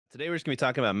Today we're just gonna be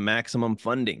talking about maximum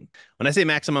funding. When I say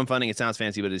maximum funding, it sounds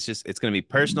fancy, but it's gonna be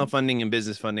personal funding and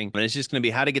business funding. And it's just gonna be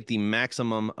how to get the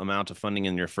maximum amount of funding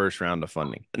in your first round of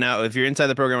funding. Now, if you're inside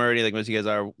the program already, like most of you guys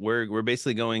are, we're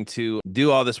basically going to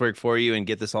do all this work for you and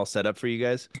get this all set up for you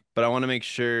guys. But I want to make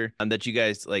sure that you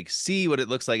guys like see what it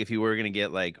looks like if you were gonna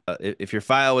get like if your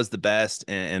file was the best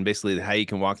and basically how you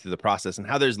can walk through the process and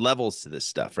how there's levels to this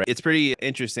stuff, right? It's pretty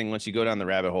interesting once you go down the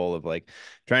rabbit hole of like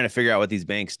trying to figure out what these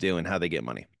banks do and how they get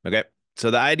money. Okay.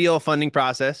 So the ideal funding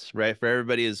process, right, for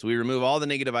everybody is we remove all the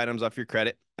negative items off your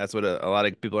credit. That's what a lot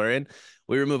of people are in.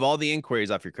 We remove all the inquiries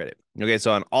off your credit. Okay.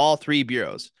 So on all three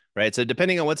bureaus, right? So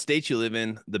depending on what state you live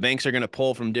in, the banks are going to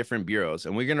pull from different bureaus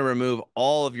and we're going to remove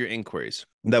all of your inquiries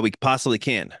that we possibly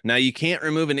can. Now, you can't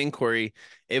remove an inquiry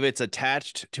if it's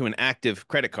attached to an active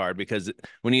credit card, because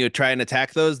when you try and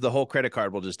attack those, the whole credit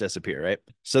card will just disappear, right?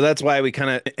 So that's why we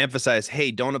kind of emphasize, hey,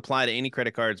 don't apply to any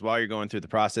credit cards while you're going through the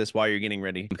process, while you're getting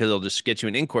ready, because it'll just get you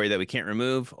an inquiry that we can't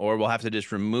remove, or we'll have to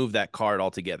just remove that card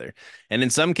altogether. And in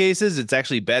some cases, it's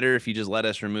actually better if you just let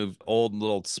us remove old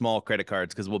little small credit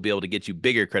cards, because we'll be able to get you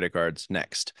bigger credit cards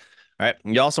next. All right.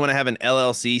 You also want to have an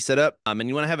LLC set up, and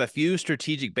you want to have a few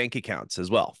strategic bank accounts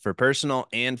as well for personal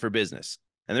and for business.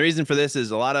 And the reason for this is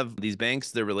a lot of these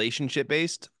banks, they're relationship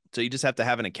based. So you just have to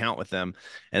have an account with them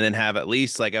and then have at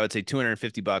least, like I would say,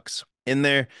 250 bucks in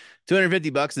there. 250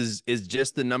 bucks is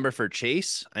just the number for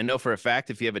Chase. I know for a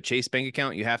fact if you have a Chase bank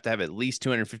account, you have to have at least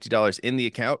 $250 in the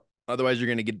account. Otherwise, you're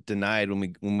going to get denied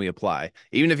when we apply,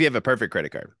 even if you have a perfect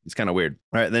credit card. It's kind of weird.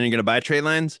 All right. Then you're going to buy trade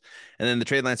lines, and then the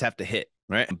trade lines have to hit,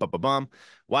 right? Bum.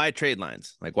 Why trade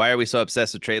lines? Like, why are we so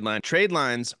obsessed with trade lines? Trade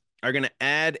lines are going to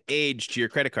add age to your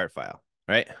credit card file,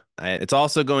 right? It's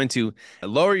also going to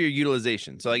lower your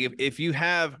utilization. So like if you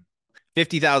have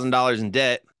 $50,000 in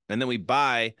debt and then we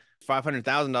buy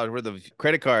 $500,000 worth of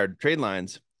credit card trade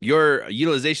lines, your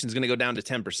utilization is going to go down to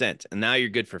 10%. And now you're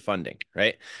good for funding,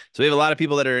 right? So we have a lot of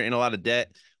people that are in a lot of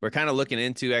debt. We're kind of looking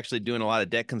into actually doing a lot of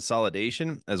debt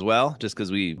consolidation as well, just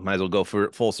because we might as well go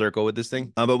for full circle with this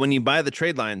thing. But when you buy the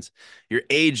trade lines, your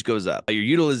age goes up, your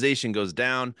utilization goes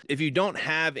down. If you don't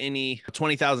have any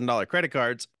 $20,000 credit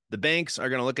cards, the banks are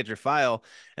going to look at your file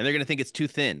and they're going to think it's too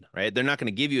thin, right? They're not going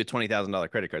to give you a $20,000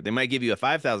 credit card. They might give you a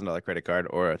 $5,000 credit card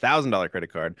or a $1,000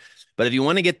 credit card. But if you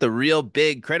want to get the real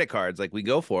big credit cards like we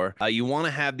go for, you want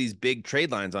to have these big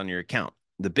trade lines on your account.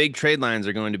 The big trade lines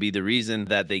are going to be the reason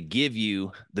that they give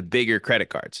you the bigger credit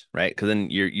cards, right? Because then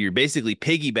you're basically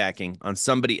piggybacking on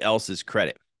somebody else's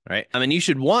credit. Right. I mean, you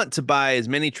should want to buy as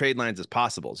many trade lines as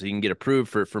possible so you can get approved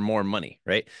for more money.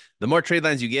 Right. The more trade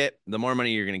lines you get, the more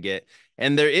money you're going to get.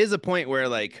 And there is a point where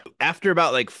like after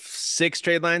about like 6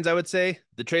 trade lines, I would say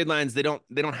the trade lines, they don't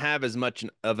have as much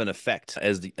of an effect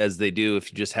as they do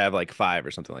if you just have like 5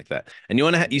 or something like that. And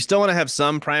you still want to have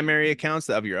some primary accounts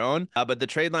of your own, but the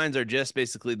trade lines are just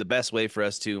basically the best way for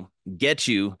us to get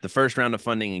you the first round of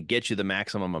funding and get you the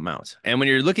maximum amount. And when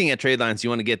you're looking at trade lines, you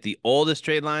want to get the oldest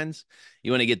trade lines.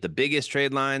 You want to get the biggest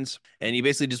trade lines, and you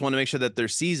basically just want to make sure that they're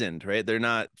seasoned, right? They're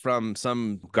not from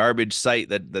some garbage site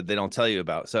that they don't tell you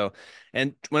about. So,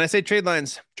 and when I say trade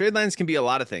lines can be a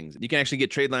lot of things. You can actually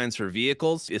get trade lines for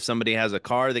vehicles. If somebody has a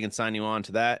car, they can sign you on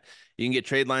to that. You can get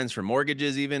trade lines for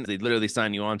mortgages even. They literally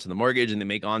sign you on to the mortgage and they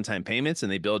make on-time payments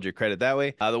and they build your credit that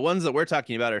way. The ones that we're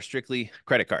talking about are strictly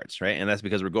credit cards, right? And that's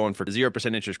because we're going for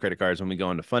 0% interest credit cards when we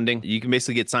go into funding. You can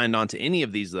basically get signed on to any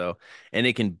of these though, and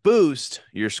it can boost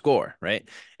your score, right?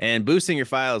 And boosting your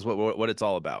file is what it's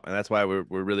all about. And that's why we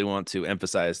really want to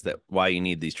emphasize that why you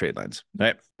need these trade lines,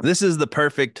 right? This is the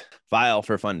perfect file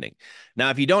for funding.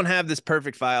 Now, if you don't have this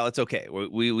perfect file, it's okay.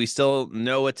 We still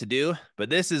know what to do, but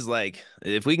this is like,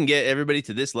 if we can get everybody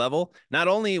to this level, not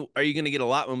only are you going to get a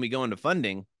lot when we go into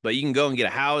funding, but you can go and get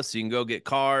a house, you can go get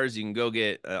cars, you can go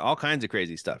get all kinds of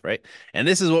crazy stuff, right? And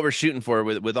this is what we're shooting for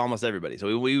with almost everybody.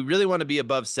 So we really want to be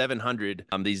above 700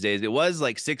 these days. It was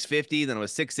like 650, then it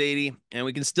was 680, and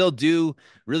we can still do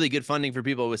really good funding for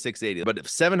people with 680. But if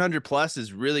 700 plus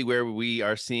is really where we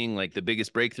are seeing like the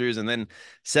biggest breakthroughs, and then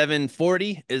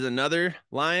 740 is another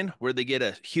line where they get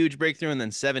a huge breakthrough, and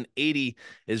then 780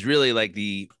 is really like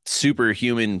the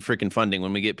superhuman freaking funding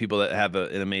when we get people that have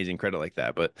an amazing credit like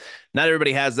that. But not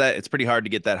everybody has that. It's pretty hard to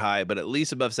get that high, but at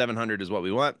least above 700 is what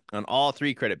we want on all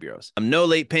 3 credit bureaus. No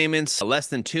late payments, less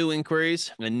than 2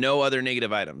 inquiries, and no other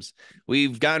negative items.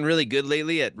 We've gotten really good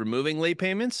lately at removing late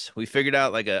payments. We figured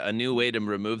out like a new way to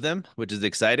remove them, which is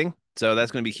exciting. So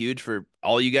that's going to be huge for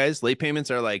all you guys. Late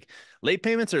payments are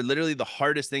literally the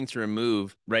hardest thing to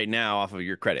remove right now off of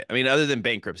your credit. I mean, other than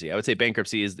bankruptcy, I would say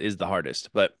bankruptcy is the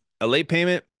hardest, but A late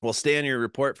payment will stay on your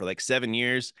report for like 7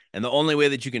 years. And the only way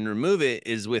that you can remove it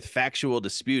is with factual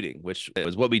disputing, which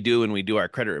is what we do when we do our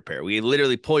credit repair. We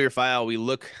literally pull your file. We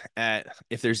look at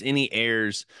if there's any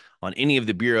errors on any of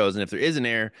the bureaus. And if there is an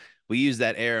error, we use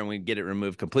that error and we get it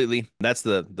removed completely. That's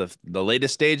the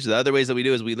latest stage. The other ways that we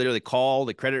do is we literally call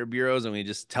the credit bureaus and we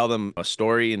just tell them a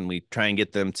story and we try and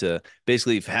get them to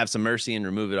basically have some mercy and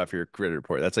remove it off your credit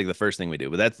report. That's like the first thing we do.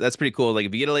 But that's pretty cool. Like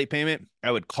if you get a late payment,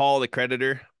 I would call the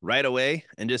creditor right away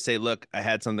and just say, look, I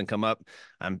had something come up.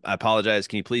 I apologize.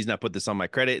 Can you please not put this on my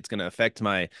credit? It's going to affect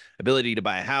my ability to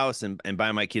buy a house and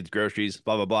buy my kids groceries,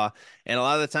 blah, blah, blah. And a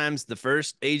lot of the times the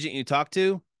first agent you talk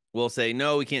to will say,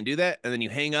 no, we can't do that. And then you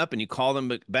hang up and you call them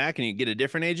back and you get a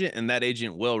different agent, and that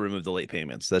agent will remove the late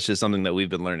payments. That's just something that we've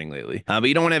been learning lately. But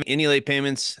you don't want to have any late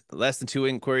payments, less than 2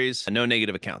 inquiries, no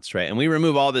negative accounts, right? And we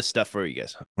remove all this stuff for you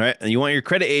guys, right? And you want your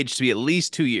credit age to be at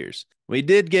least 2 years. We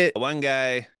did get one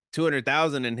guy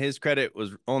 200,000 and his credit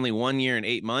was only 1 year and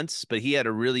 8 months, but he had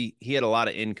a lot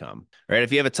of income, right?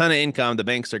 If you have a ton of income, the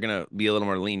banks are going to be a little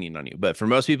more lenient on you. But for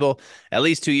most people, at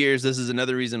least 2 years, this is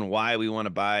another reason why we want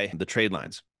to buy the trade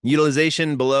lines.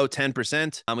 Utilization below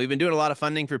 10%. We've been doing a lot of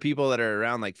funding for people that are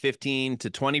around like 15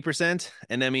 to 20%.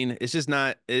 And I mean, it's just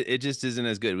not, it just isn't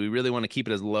as good. We really want to keep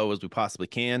it as low as we possibly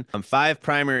can. 5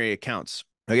 primary accounts.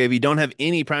 Okay, if you don't have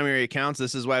any primary accounts,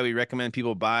 this is why we recommend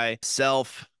people buy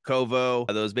Self, Kovo,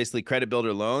 those basically credit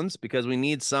builder loans, because we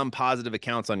need some positive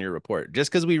accounts on your report.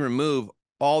 Just because we remove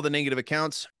all the negative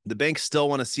accounts, the banks still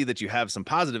want to see that you have some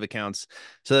positive accounts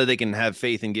so that they can have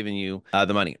faith in giving you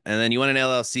the money. And then you want an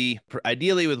LLC,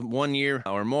 ideally with 1 year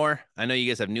or more. I know you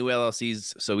guys have new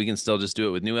LLCs, so we can still just do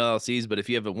it with new LLCs. But if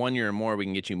you have a 1 year or more, we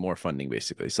can get you more funding,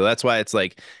 basically. So that's why it's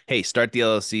like, hey, start the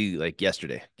LLC like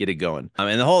yesterday, get it going.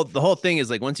 And the whole thing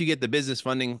is like once you get the business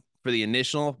funding for the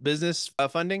initial business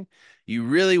funding, you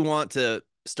really want to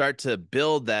start to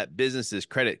build that business's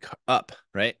credit up,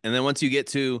 right? And then once you get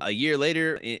to a year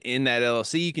later in that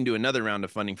LLC, you can do another round of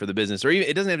funding for the business, or even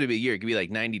it doesn't have to be a year. It could be like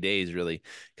 90 days really,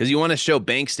 because you want to show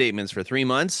bank statements for 3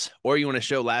 months, or you want to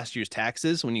show last year's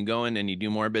taxes when you go in and you do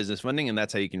more business funding. And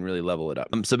that's how you can really level it up.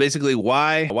 So basically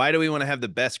why do we want to have the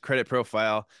best credit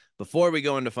profile before we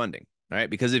go into funding? All right,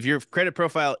 because if your credit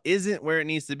profile isn't where it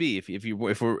needs to be,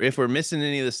 if we're missing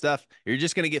any of the stuff, you're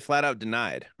just going to get flat out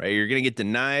denied, right? You're going to get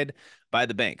denied by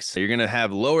the banks. So you're going to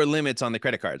have lower limits on the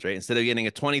credit cards, right? Instead of getting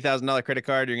a $20,000 credit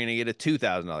card, you're going to get a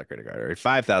 $2,000 credit card or a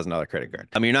 $5,000 credit card.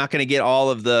 You're not going to get all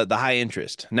of the high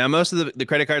interest. Now, most of the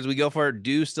credit cards we go for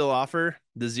do still offer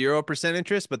the 0%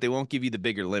 interest, but they won't give you the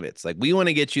bigger limits. Like we want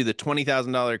to get you the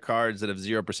 $20,000 cards that have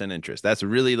 0% interest. That's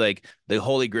really like the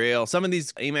holy grail. Some of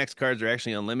these Amex cards are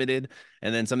actually unlimited.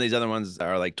 And then some of these other ones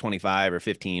are like 25 or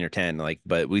 15 or 10,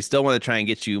 but we still want to try and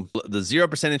get you the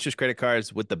 0% interest credit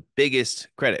cards with the biggest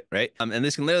credit, right? And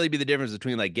this can literally be the difference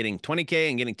between like getting 20K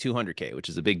and getting 200K, which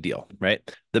is a big deal, right?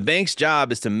 The bank's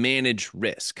job is to manage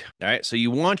risk. All right. So you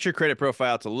want your credit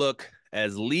profile to look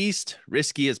as least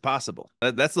risky as possible.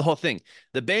 That's the whole thing.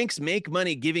 The banks make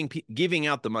money giving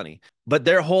out the money, but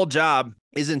their whole job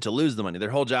isn't to lose the money. Their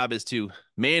whole job is to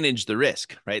manage the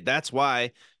risk, right? That's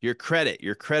why your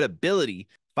credibility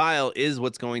file is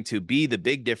what's going to be the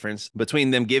big difference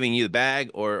between them giving you the bag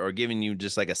or giving you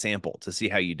just like a sample to see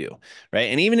how you do, right?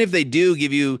 And even if they do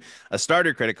give you a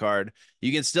starter credit card,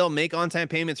 you can still make on-time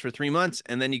payments for 3 months,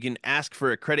 and then you can ask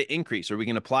for a credit increase, or we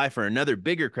can apply for another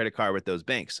bigger credit card with those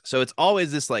banks. So it's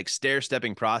always this like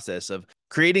stair-stepping process of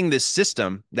creating this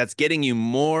system that's getting you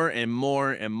more and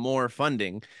more and more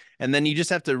funding. And then you just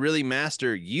have to really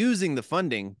master using the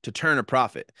funding to turn a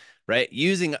profit, right?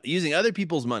 Using other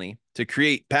people's money to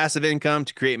create passive income,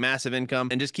 to create massive income,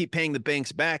 and just keep paying the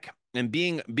banks back and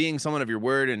being someone of your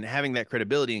word and having that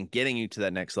credibility and getting you to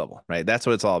that next level, right? That's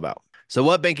what it's all about. So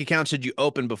what bank account should you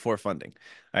open before funding?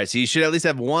 All right, so you should at least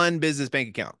have one business bank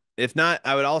account. If not,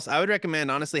 I would recommend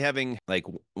honestly having like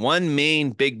one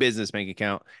main big business bank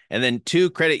account and then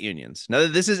 2 credit unions. Now,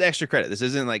 this is extra credit. This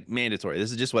isn't like mandatory.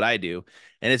 This is just what I do.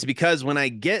 And it's because when I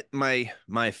get my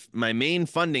main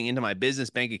funding into my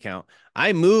business bank account,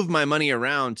 I move my money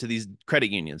around to these credit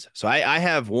unions. So I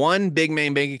have one big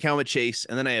main bank account with Chase,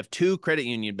 and then I have 2 credit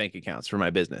union bank accounts for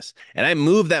my business. And I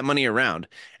move that money around.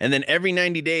 And then every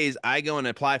 90 days, I go and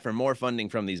apply for more funding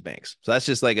from these banks. So that's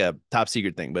just like a top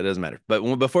secret thing, but it doesn't matter.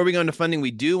 But before we go into funding, we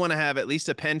do want to have at least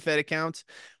a PenFed account.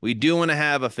 We do want to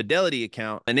have a Fidelity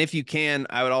account. And if you can,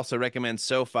 I would also recommend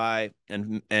SoFi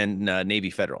and Navy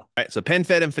Federal. All right, so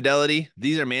PenFed and Fidelity,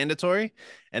 these are mandatory.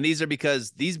 And these are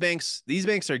because these banks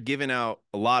are giving out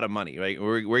a lot of money, right?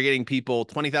 We're getting people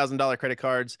 $20,000 credit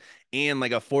cards and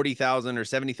like a $40,000 or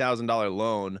 $70,000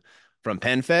 loan from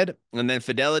PenFed. And then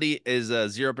Fidelity is a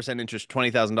 0% interest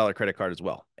 $20,000 credit card as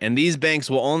well. And these banks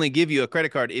will only give you a credit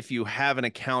card if you have an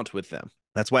account with them.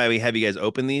 That's why we have you guys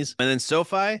open these. And then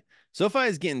SoFi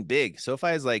is getting big. SoFi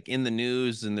is like in the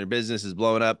news and their business is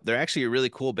blowing up. They're actually a really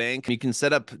cool bank. You can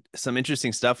set up some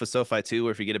interesting stuff with SoFi too,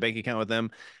 where if you get a bank account with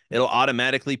them, it'll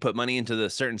automatically put money into the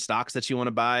certain stocks that you want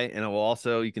to buy. And it will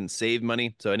also, you can save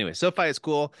money. So anyway, SoFi is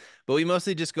cool, but we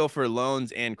mostly just go for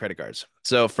loans and credit cards.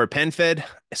 So for PenFed,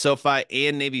 SoFi,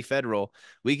 and Navy Federal,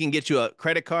 we can get you a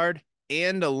credit card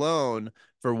and a loan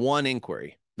for one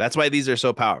inquiry. That's why these are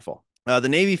so powerful. The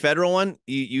Navy Federal one,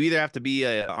 you either have to be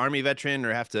an Army veteran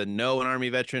or have to know an Army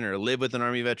veteran or live with an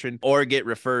Army veteran or get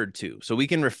referred to. So we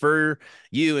can refer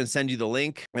you and send you the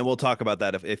link, and we'll talk about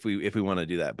that if we want to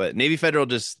do that. But Navy Federal,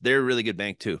 they're a really good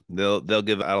bank too. They'll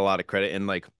give out a lot of credit. And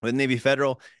like with Navy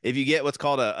Federal, if you get what's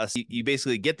called you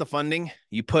basically get the funding,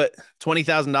 you put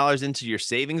 $20,000 into your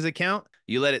savings account.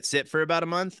 You let it sit for about a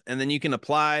month, and then you can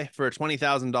apply for a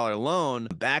 $20,000 loan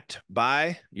backed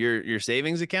by your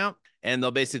savings account. And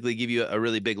they'll basically give you a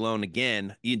really big loan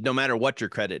again, no matter what your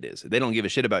credit is. They don't give a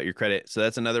shit about your credit. So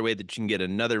that's another way that you can get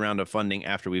another round of funding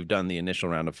after we've done the initial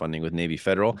round of funding with Navy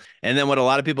Federal. And then what a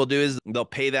lot of people do is they'll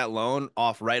pay that loan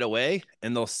off right away,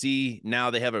 and they'll see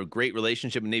now they have a great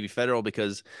relationship with Navy Federal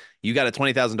because you got a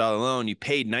 $20,000 loan, you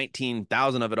paid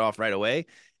 $19,000 of it off right away.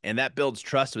 And that builds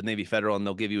trust with Navy Federal, and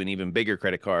they'll give you an even bigger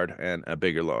credit card and a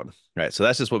bigger loan. Right. So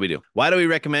that's just what we do. Why do we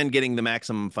recommend getting the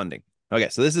maximum funding? Okay,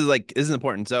 so this is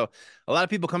important. So a lot of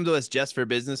people come to us just for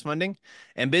business funding,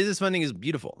 and business funding is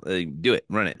beautiful. Do it,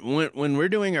 run it. When we're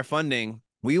doing our funding,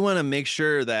 we want to make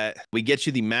sure that we get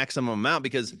you the maximum amount,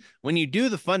 because when you do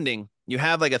the funding, you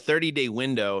have like a 30-day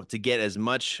window to get as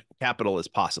much capital as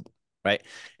possible. Right.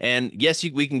 And yes,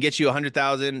 we can get you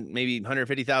 100,000, maybe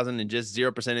 150,000 in just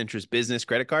 0% interest business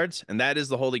credit cards. And that is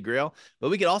the holy grail. But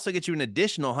we could also get you an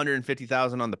additional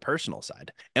 150,000 on the personal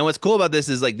side. And what's cool about this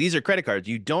is like, these are credit cards.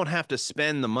 You don't have to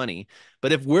spend the money.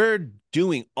 But if we're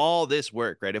doing all this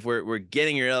work, right, if we're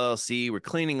getting your LLC, we're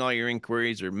cleaning all your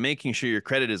inquiries, we're making sure your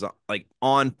credit is like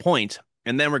on point,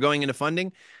 and then we're going into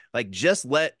funding, like just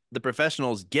let the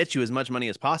professionals get you as much money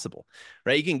as possible,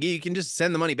 right? You can just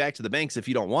send the money back to the banks if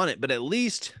you don't want it, but at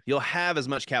least you'll have as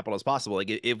much capital as possible. Like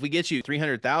if we get you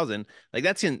 300,000, like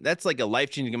that's like a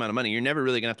life-changing amount of money. You're never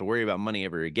really gonna have to worry about money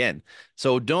ever again.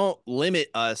 So don't limit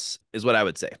us, is what I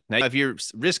would say. Now, if you're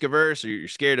risk averse or you're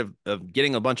scared of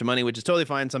getting a bunch of money, which is totally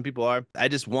fine, some people are, I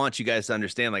just want you guys to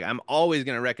understand, like, I'm always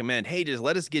gonna recommend, hey, just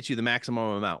let us get you the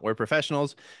maximum amount. We're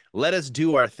professionals. Let us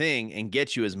do our thing and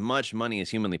get you as much money as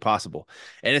humanly possible.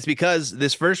 And it's because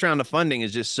this first round of funding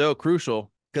is just so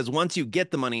crucial, because once you get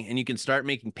the money and you can start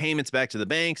making payments back to the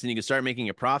banks and you can start making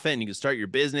a profit and you can start your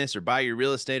business or buy your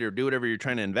real estate or do whatever you're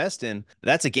trying to invest in,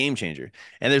 that's a game changer.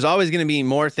 And there's always going to be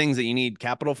more things that you need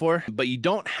capital for, but you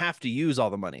don't have to use all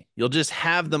the money. You'll just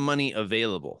have the money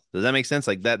available. Does that make sense?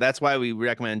 Like that's why we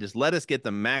recommend just let us get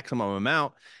the maximum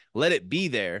amount. Let it be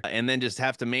there, and then just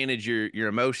have to manage your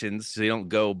emotions so you don't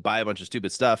go buy a bunch of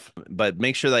stupid stuff. But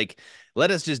make sure, like, let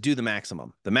us just do the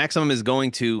maximum. The maximum is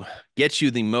going to get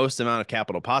you the most amount of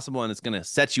capital possible, and it's going to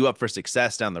set you up for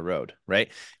success down the road,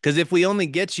 right? Because if we only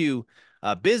get you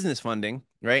business funding,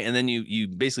 right, and then you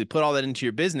basically put all that into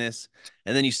your business,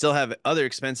 and then you still have other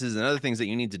expenses and other things that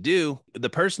you need to do, the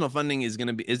personal funding isn't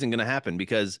going to happen,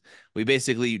 because we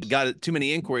basically got too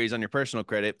many inquiries on your personal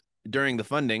credit during the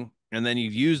funding, and then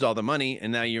you've used all the money,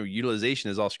 and now your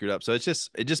utilization is all screwed up. So it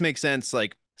just makes sense.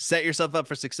 Like, set yourself up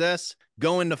for success,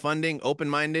 go into funding,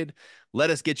 open-minded, let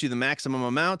us get you the maximum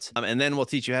amount. And then we'll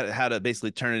teach you how to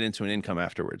basically turn it into an income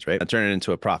afterwards, right? Turn it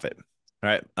into a profit. All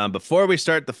right. Before we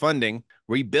start the funding,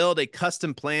 we build a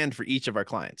custom plan for each of our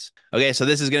clients. Okay. So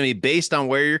this is going to be based on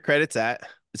where your credit's at.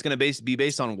 It's going to be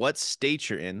based on what state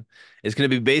you're in. It's going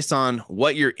to be based on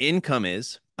what your income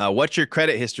is, what your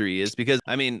credit history is. Because,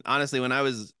 I mean, honestly, when I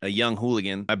was a young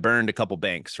hooligan, I burned a couple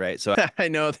banks, right? So I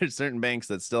know there's certain banks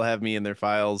that still have me in their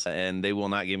files and they will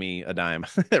not give me a dime,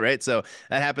 right? So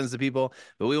that happens to people,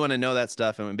 but we want to know that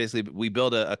stuff. And basically, we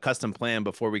build a custom plan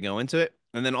before we go into it.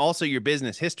 And then also your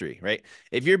business history, right?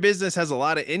 If your business has a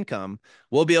lot of income,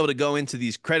 we'll be able to go into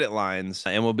these credit lines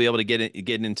and we'll be able to get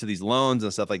into these loans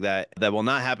and stuff like that. That will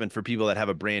not happen for people that have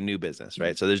a brand new business,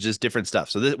 right? So there's just different stuff.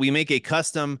 So we make a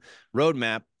custom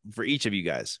roadmap for each of you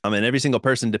guys. And every single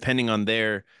person, depending on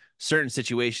their certain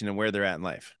situation and where they're at in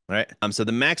life, right? So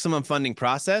the maximum funding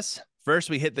process, first,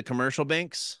 we hit the commercial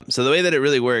banks. So the way that it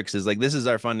really works is like, this is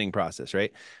our funding process,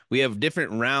 right? We have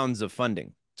different rounds of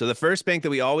funding. So the first bank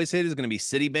that we always hit is going to be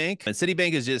Citibank. And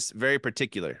Citibank is just very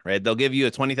particular, right? They'll give you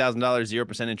a $20,000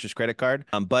 0% interest credit card,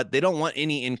 but they don't want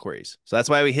any inquiries. So that's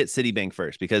why we hit Citibank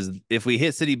first, because if we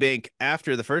hit Citibank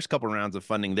after the first couple rounds of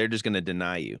funding, they're just going to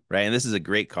deny you, right? And this is a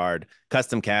great card,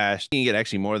 custom cash. You can get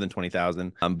actually more than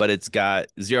 20,000, but it's got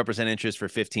 0% interest for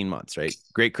 15 months, right?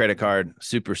 Great credit card,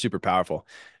 super, super powerful.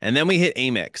 And then we hit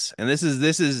Amex. And this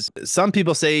is some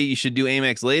people say you should do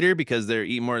Amex later because they're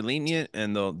more lenient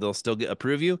and they'll still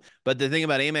approve you. But the thing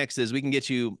about Amex is we can get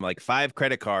you like 5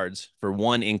 credit cards for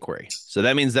 1 inquiry. So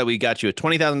that means that we got you a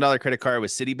 $20,000 credit card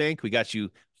with Citibank. We got you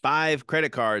 5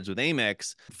 credit cards with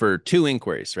Amex for 2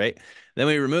 inquiries, right? Then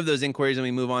we remove those inquiries and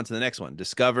we move on to the next one.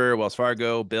 Discover, Wells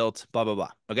Fargo, Built, blah, blah,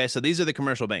 blah. Okay, so these are the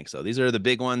commercial banks, though. These are the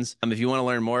big ones. If you want to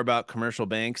learn more about commercial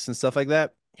banks and stuff like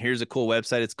that, here's a cool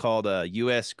website. It's called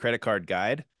US Credit Card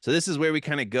Guide. So this is where we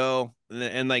kind of go,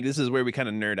 and like this is where we kind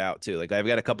of nerd out too. Like I've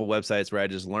got a couple websites where I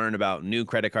just learn about new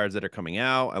credit cards that are coming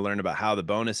out. I learn about how the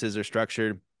bonuses are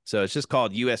structured. So it's just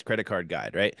called US Credit Card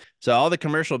Guide, right? So all the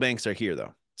commercial banks are here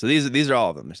though. So these are all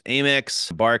of them. There's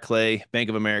Amex, Barclay, Bank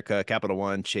of America, Capital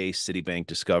One, Chase, Citibank,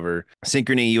 Discover,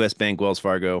 Synchrony, US Bank, Wells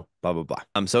Fargo, blah, blah,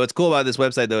 blah. So what's cool about this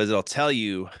website though is it'll tell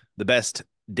you the best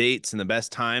dates and the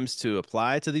best times to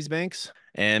apply to these banks.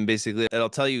 And basically it'll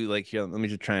tell you like, here, let me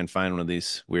just try and find one of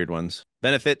these weird ones.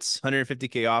 Benefits,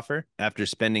 $150K offer after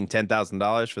spending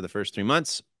 $10,000 for the first 3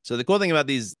 months. So the cool thing about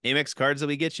these Amex cards that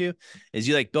we get you is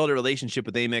you like build a relationship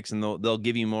with Amex and they'll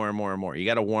give you more and more and more. You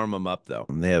got to warm them up though.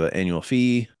 They have an annual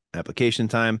fee, application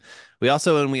time. We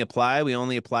also, when we apply, we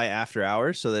only apply after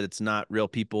hours so that it's not real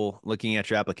people looking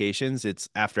at your applications. It's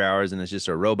after hours and it's just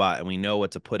a robot and we know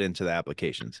what to put into the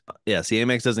applications. Yeah, see,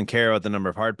 Amex doesn't care about the number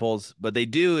of hard pulls, but they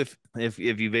do if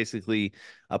you basically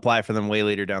apply for them way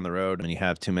later down the road and you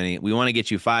have too many. We want to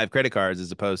get you 5 credit cards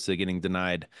as opposed to getting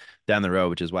denied down the road,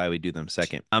 which is why we do them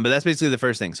second. But that's basically the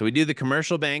first thing. So we do the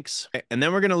commercial banks, and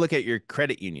then we're going to look at your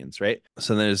credit unions, right?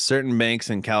 So there's certain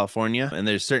banks in California and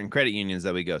there's certain credit unions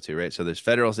that we go to, right? So there's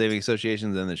federal savings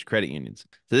associations and there's credit unions.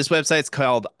 So this website's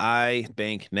called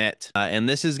iBankNet, and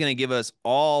this is going to give us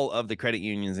all of the credit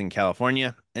unions in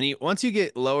California. And once you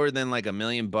get lower than like $1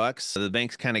 million, the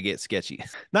banks kind of get sketchy.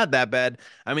 Not that bad.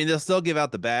 I mean, they'll still give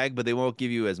out the bag, but they won't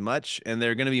give you as much. And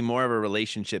they're going to be more of a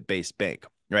relationship-based bank,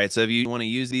 right? So if you want to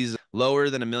use these lower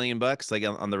than $1 million, like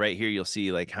on the right here, you'll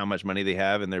see like how much money they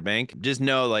have in their bank. Just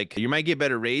know like you might get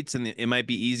better rates and it might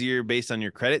be easier based on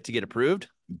your credit to get approved.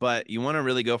 But you want to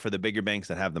really go for the bigger banks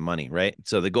that have the money, right?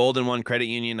 So the Golden One Credit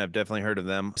Union, I've definitely heard of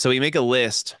them. So we make a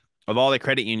list of all the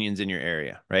credit unions in your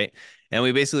area, right? And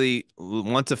we basically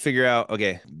want to figure out,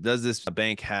 okay, does this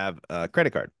bank have a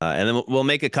credit card? And then we'll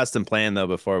make a custom plan though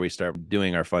before we start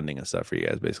doing our funding and stuff for you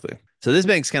guys, basically. So this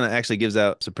bank's kind of actually gives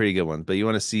out some pretty good ones, but you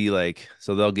want to see like,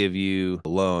 so they'll give you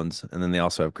loans and then they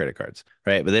also have credit cards,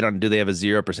 right? But they have a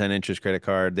 0% interest credit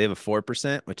card? They have a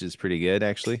 4%, which is pretty good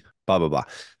actually. Blah, blah, blah.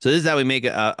 So this is how we make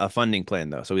a funding plan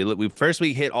though. So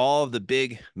we hit all of the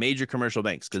big major commercial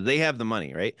banks because they have the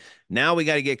money, right? Now we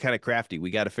got to get kind of crafty. We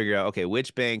got to figure out, okay,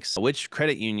 which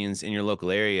credit unions in your local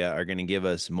area are going to give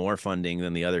us more funding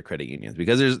than the other credit unions,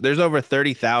 because there's over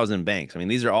 30,000 banks. I mean,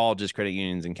 these are all just credit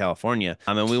unions in California.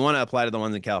 And we want to apply to the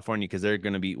ones in California because they're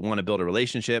going to want to build a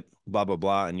relationship, blah, blah,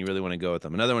 blah. And you really want to go with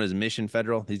them. Another one is Mission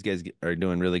Federal. These guys are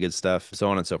doing really good stuff, so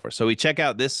on and so forth. So we check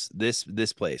out this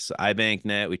place,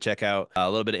 iBankNet. We check out a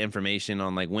little bit of information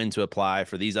on like when to apply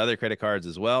for these other credit cards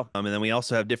as well. And then we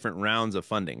also have different rounds of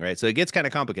funding, right? So it gets kind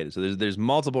of complicated. So there's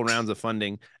multiple rounds of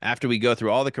funding after we go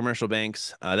through all the commercial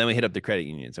banks. Then we hit up the credit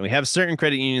unions, and we have certain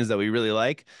credit unions that we really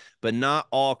like, but not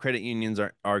all credit unions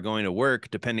are going to work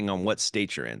depending on what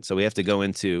state you're in. So we have to go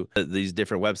into these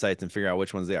different websites and figure out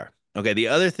which ones they are. Okay, the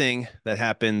other thing that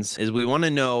happens is we want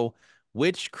to know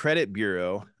which credit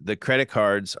bureau the credit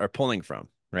cards are pulling from.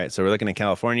 Right. So we're looking at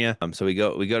California. So we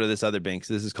go to this other bank.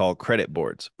 So this is called Credit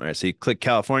Boards. All right. So you click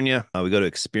California. We go to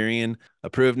Experian,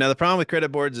 approved. Now, the problem with Credit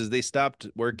Boards is they stopped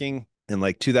working in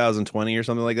like 2020 or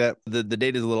something like that. The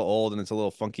data is a little old and it's a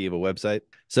little funky of a website.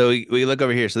 So we look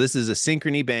over here. So this is a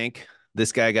Synchrony Bank.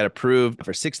 This guy got approved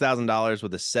for $6,000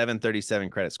 with a 737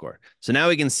 credit score. So now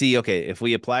we can see, okay, if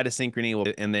we apply to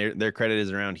Synchrony and their credit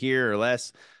is around here or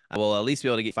less, we'll at least be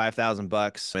able to get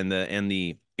 $5,000, and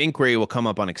the inquiry will come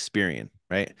up on Experian.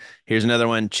 Right. Here's another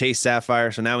one, Chase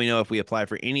Sapphire. So now we know if we apply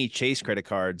for any Chase credit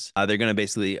cards, they're going to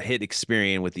basically hit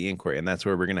Experian with the inquiry, and that's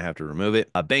where we're going to have to remove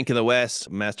it. Bank of the West,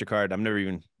 MasterCard.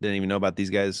 Didn't even know about these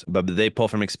guys, but they pull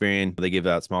from Experian. They give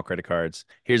out small credit cards.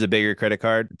 Here's a bigger credit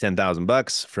card,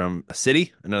 $10,000 from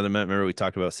Citi. Remember we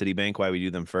talked about Citibank, why we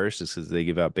do them first is because they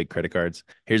give out big credit cards.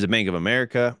 Here's a Bank of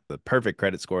America, the perfect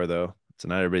credit score though. So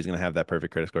not everybody's going to have that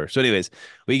perfect credit score. So anyways,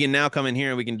 we can now come in here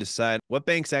and we can decide what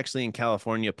banks actually in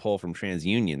California pull from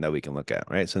TransUnion that we can look at,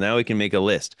 right? So now we can make a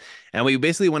list. And we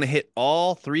basically want to hit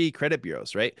all 3 credit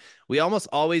bureaus, right? We almost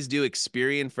always do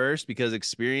Experian first because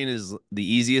Experian is the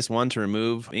easiest one to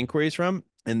remove inquiries from.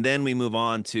 And then we move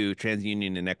on to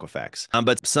TransUnion and Equifax.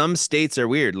 But some states are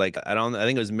weird. Like I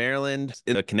think it was Maryland,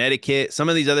 Connecticut, some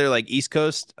of these other like East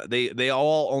Coast, they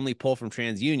all only pull from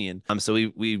TransUnion. So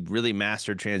we really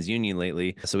mastered TransUnion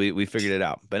lately. So we figured it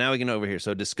out. But now we can go over here.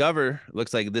 So Discover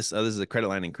looks like this. This is a credit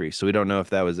line increase. So we don't know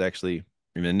if that was actually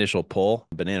an initial pull.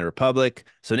 Banana Republic.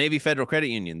 So Navy Federal Credit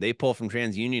Union, they pull from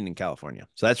TransUnion in California.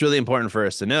 So that's really important for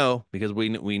us to know because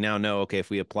we now know, okay, if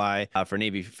we apply for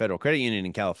Navy Federal Credit Union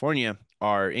in California,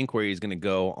 our inquiry is going to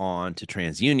go on to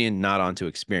TransUnion, not onto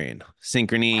Experian.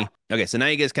 Synchrony. Okay, so now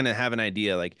you guys kind of have an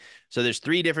idea. Like, so there's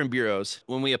 3 different bureaus.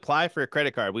 When we apply for a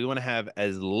credit card, we want to have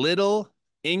as little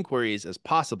inquiries as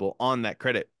possible on that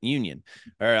credit union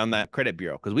or on that credit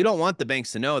bureau because we don't want the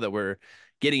banks to know that we're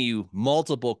getting you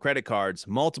multiple credit cards,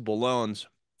 multiple loans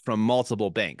from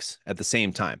multiple banks at the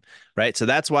same time, right? So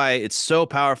that's why it's so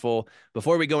powerful.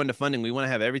 Before we go into funding, we want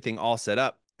to have everything all set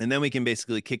up. And then we can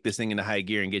basically kick this thing into high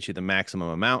gear and get you the maximum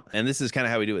amount. And this is kind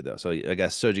of how we do it, though. So I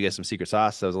guess showed you guys some secret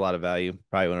sauce. That was a lot of value.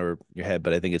 Probably went over your head,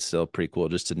 but I think it's still pretty cool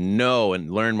just to know and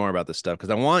learn more about this stuff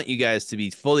because I want you guys to be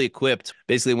fully equipped.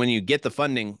 Basically, when you get the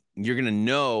funding, you're going to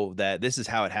know that this is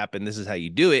how it happened. This is how you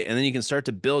do it. And then you can start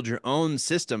to build your own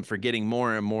system for getting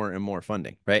more and more and more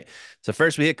funding, right? So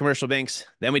first we hit commercial banks,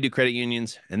 then we do credit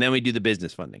unions, and then we do the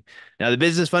business funding. Now the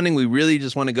business funding, we really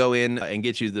just want to go in and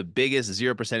get you the biggest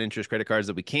 0% interest credit cards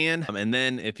that we can. And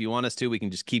then if you want us to, we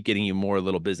can just keep getting you more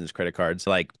little business credit cards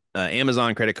like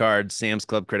Amazon credit cards, Sam's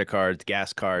Club credit cards,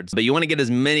 gas cards. But you want to get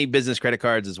as many business credit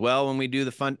cards as well when we do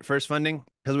the first funding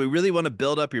because we really want to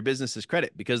build up your business's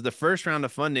credit because the first round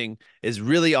of funding is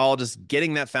really all just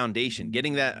getting that foundation,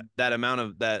 getting that amount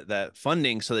of that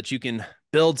funding so that you can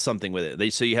build something with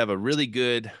it. So you have a really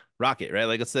good rocket, right?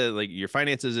 Like let's say like your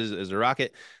finances is a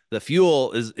rocket. The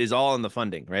fuel is all in the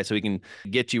funding, right? So we can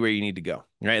get you where you need to go,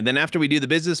 right? And then after we do the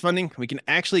business funding, we can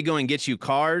actually go and get you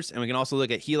cars, and we can also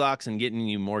look at HELOCs and getting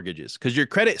you mortgages because your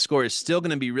credit score is still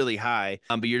going to be really high,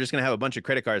 but you're just going to have a bunch of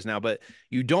credit cards now. But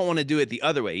you don't want to do it the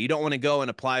other way. You don't want to go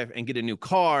and apply and get a new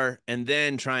car and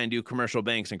then try and do commercial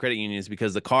banks and credit unions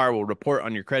because the car will report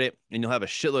on your credit and you'll have a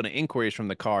shitload of inquiries from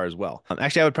the car as well.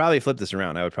 Actually, I would probably flip this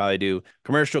around. I would probably do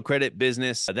commercial credit,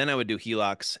 business, then I would do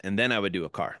HELOCs, and then I would do a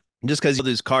car. Just because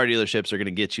these car dealerships are going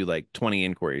to get you like 20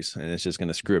 inquiries and it's just going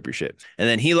to screw up your shit. And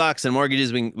then HELOCs and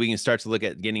mortgages, we can start to look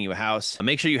at getting you a house.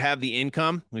 Make sure you have the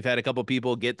income. We've had a couple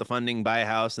people get the funding, buy a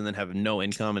house, and then have no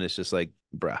income. And it's just like,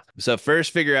 bruh. So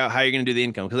first figure out how you're going to do the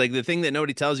income. Because like the thing that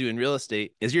nobody tells you in real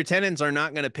estate is your tenants are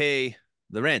not going to pay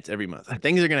the rent every month.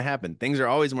 Things are going to happen. Things are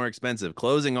always more expensive.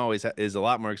 Closing always is a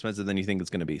lot more expensive than you think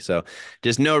it's going to be. So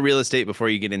just know real estate before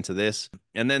you get into this.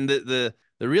 And then the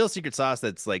real secret sauce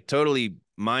that's like totally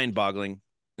mind-boggling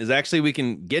is actually we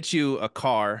can get you a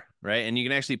car, right? And you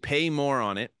can actually pay more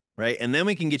on it, right? And then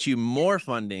we can get you more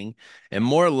funding and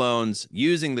more loans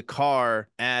using the car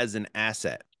as an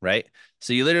asset, right?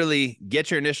 So you literally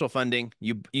get your initial funding.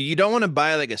 You don't want to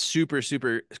buy like a super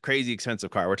crazy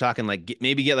expensive car. We're talking like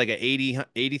maybe get like a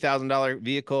 $80,000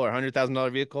 vehicle or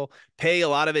 $100,000 vehicle, pay a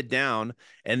lot of it down,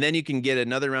 and then you can get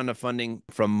another round of funding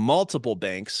from multiple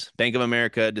banks, Bank of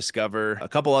America, Discover, a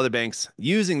couple other banks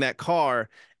using that car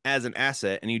as an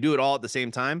asset, and you do it all at the same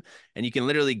time, and you can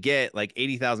literally get like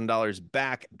 $80,000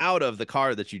 back out of the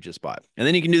car that you just bought. And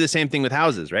then you can do the same thing with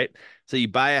houses, right? So you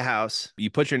buy a house, you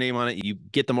put your name on it, you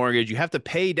get the mortgage, you have to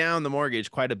pay down the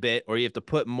mortgage quite a bit, or you have to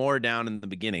put more down in the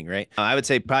beginning, right? I would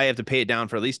say probably have to pay it down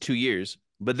for at least 2 years.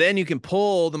 But then you can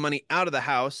pull the money out of the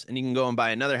house and you can go and buy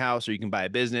another house or you can buy a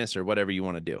business or whatever you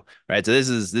want to do, right? So this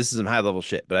is some high level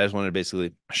shit, but I just wanted to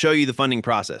basically show you the funding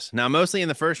process. Now, mostly in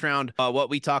the first round, what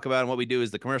we talk about and what we do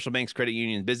is the commercial banks, credit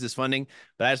unions, business funding.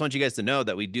 But I just want you guys to know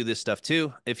that we do this stuff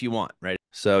too if you want, right?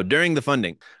 So during the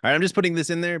funding, all right, I'm just putting this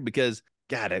in there because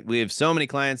God, we have so many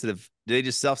clients that they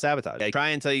just self-sabotage. I try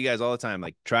and tell you guys all the time,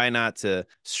 like try not to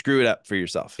screw it up for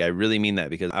yourself. I really mean that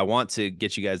because I want to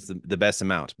get you guys the best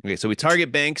amount. Okay, so we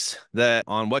target banks that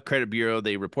on what credit bureau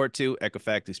they report to,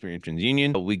 Equifax, Experian,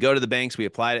 TransUnion. We go to the banks, we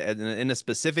apply it in a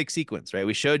specific sequence, right?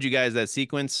 We showed you guys that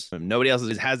sequence. Nobody else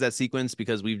has that sequence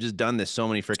because we've just done this so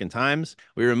many freaking times.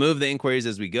 We remove the inquiries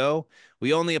as we go.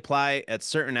 We only apply at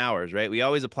certain hours, right? We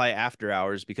always apply after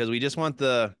hours because we just want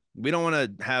we don't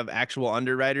want to have actual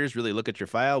underwriters really look at your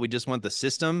file. We just want the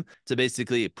system to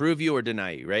basically approve you or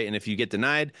deny you, right? And if you get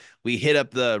denied, we hit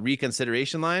up the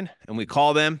reconsideration line and we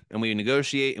call them and we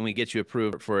negotiate and we get you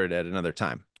approved for it at another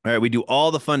time. All right, we do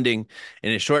all the funding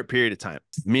in a short period of time,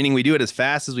 meaning we do it as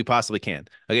fast as we possibly can.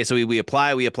 Okay, so we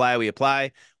apply, we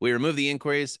remove the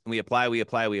inquiries, and we apply, we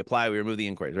remove the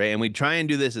inquiries, right? And we try and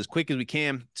do this as quick as we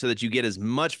can so that you get as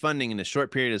much funding in a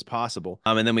short period as possible.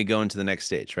 And then we go into the next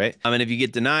stage, right? And if you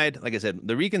get denied, like I said,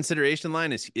 the reconsideration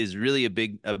line is really a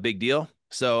big deal.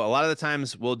 So a lot of the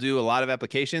times we'll do a lot of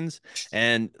applications,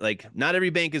 and like not every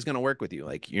bank is going to work with you.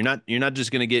 Like you're not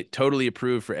just going to get totally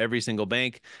approved for every single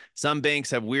bank. Some banks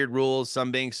have weird rules.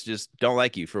 Some banks just don't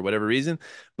like you for whatever reason.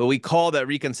 But we call that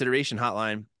reconsideration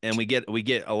hotline, and we get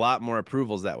a lot more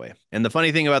approvals that way. And the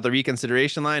funny thing about the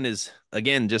reconsideration line is,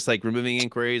 again, just like removing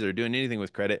inquiries or doing anything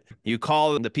with credit, you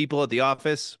call the people at the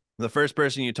office. The first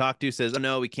person you talk to says, "Oh,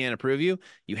 no, we can't approve you."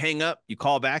 You hang up, you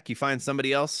call back, you find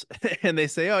somebody else, and they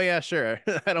say, "Oh yeah, sure,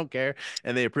 I don't care,"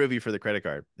 and they approve you for the credit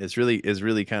card. It's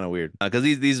really kind of weird because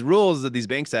these rules that these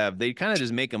banks have, they kind of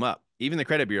just make them up. Even the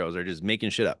credit bureaus are just making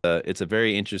shit up. It's a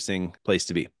very interesting place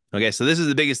to be. Okay, so this is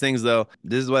the biggest things though.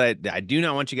 This is what I do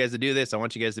not want you guys to do this. I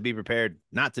want you guys to be prepared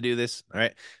not to do this. All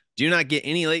right, do not get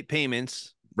any late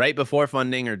payments right before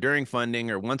funding or during funding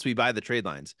or once we buy the trade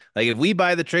lines. Like if we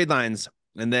buy the trade lines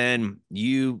and then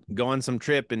you go on some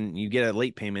trip and you get a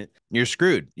late payment, you're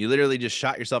screwed. You literally just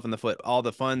shot yourself in the foot. All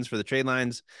the funds for the trade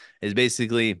lines is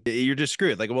basically, you're just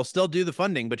screwed. Like we'll still do the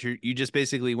funding, but you just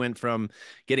basically went from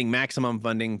getting maximum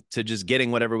funding to just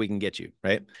getting whatever we can get you,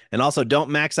 right? And also don't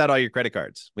max out all your credit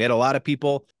cards. We had a lot of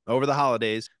people over the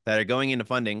holidays that are going into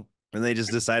funding and they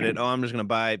just decided, oh, I'm just going to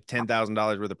buy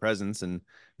 $10,000 worth of presents and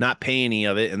not pay any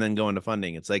of it and then go into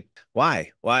funding. It's like,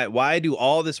 why do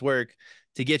all this work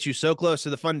to get you so close to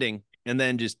the funding and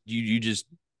then just you just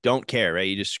don't care, right?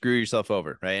 You just screw yourself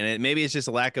over, right? And maybe it's just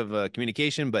a lack of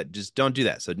communication, but just don't do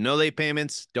that. So no late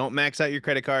payments, don't max out your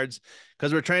credit cards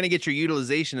because we're trying to get your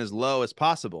utilization as low as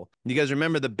possible. Because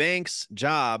remember, the bank's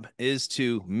job is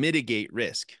to mitigate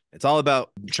risk. It's all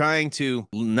about trying to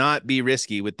not be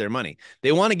risky with their money.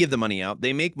 They want to give the money out.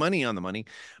 They make money on the money.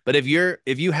 But if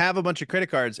you have a bunch of credit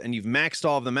cards and you've maxed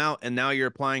all of them out and now you're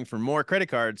applying for more credit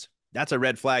cards, that's a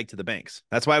red flag to the banks.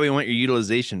 That's why we want your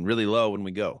utilization really low when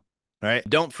we go. All right.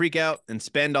 Don't freak out and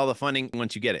spend all the funding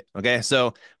once you get it. Okay.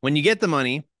 So when you get the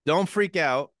money, don't freak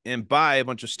out and buy a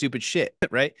bunch of stupid shit,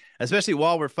 right? Especially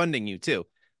while we're funding you too.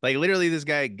 Like literally this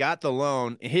guy got the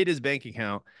loan, hit his bank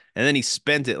account, and then he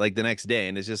spent it like the next day.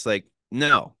 And it's just like,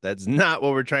 no, that's not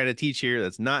what we're trying to teach here.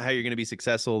 That's not how you're going to be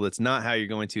successful. That's not how you're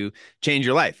going to change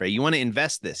your life, right? You want to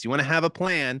invest this. You want to have a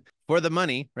plan for the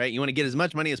money, right? You want to get as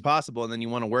much money as possible, and then you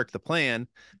want to work the plan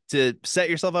to set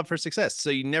yourself up for success so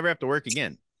you never have to work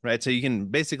again, right? So you can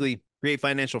basically create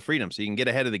financial freedom so you can get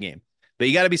ahead of the game. But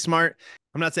you got to be smart.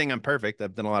 I'm not saying I'm perfect.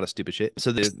 I've done a lot of stupid shit.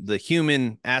 So the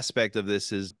human aspect of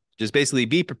this is just basically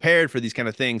be prepared for these kind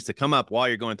of things to come up while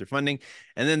you're going through funding.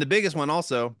 And then the biggest one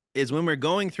also is when we're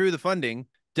going through the funding,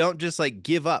 don't just like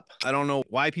give up. I don't know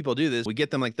why people do this. We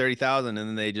get them like 30,000 and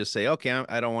then they just say, okay,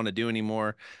 I don't want to do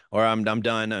anymore, or I'm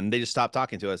done. And they just stop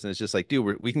talking to us. And it's just like,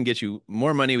 dude, we can get you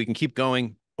more money. We can keep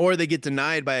going. Or they get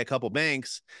denied by a couple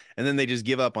banks and then they just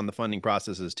give up on the funding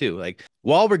processes too. Like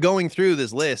while we're going through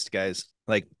this list, guys,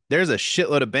 like there's a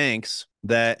shitload of banks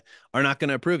that are not going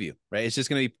to approve you, right? It's just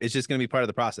going to be part of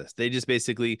the process. They just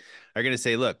basically are going to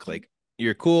say, look, like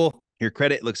you're cool, your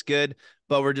credit looks good,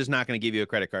 but we're just not going to give you a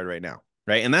credit card right now.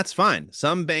 Right. And that's fine.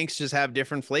 Some banks just have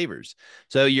different flavors.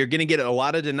 So you're going to get a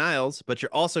lot of denials, but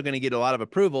you're also going to get a lot of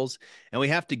approvals. And we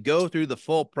have to go through the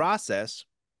full process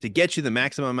to get you the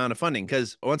maximum amount of funding.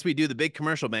 Because once we do the big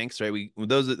commercial banks, right,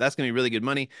 that's going to be really good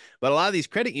money. But a lot of these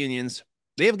credit unions,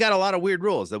 they've got a lot of weird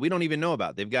rules that we don't even know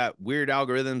about. They've got weird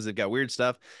algorithms. They've got weird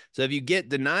stuff. So if you get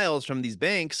denials from these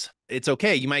banks, it's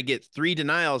okay. You might get 3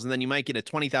 denials and then you might get a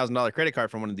 $20,000 credit card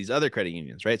from one of these other credit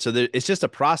unions, right? So it's just a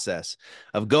process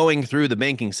of going through the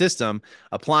banking system,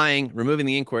 applying, removing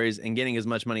the inquiries, and getting as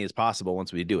much money as possible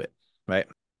once we do it, right?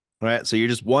 All right. So you're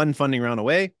just one funding round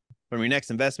away from your next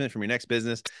investment, from your next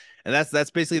business. And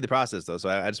that's basically the process though. So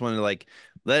I just wanted to like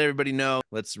let everybody know,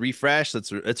 let's refresh.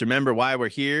 Let's remember why we're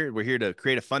here. We're here to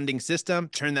create a funding system,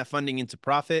 turn that funding into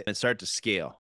profit and start to scale.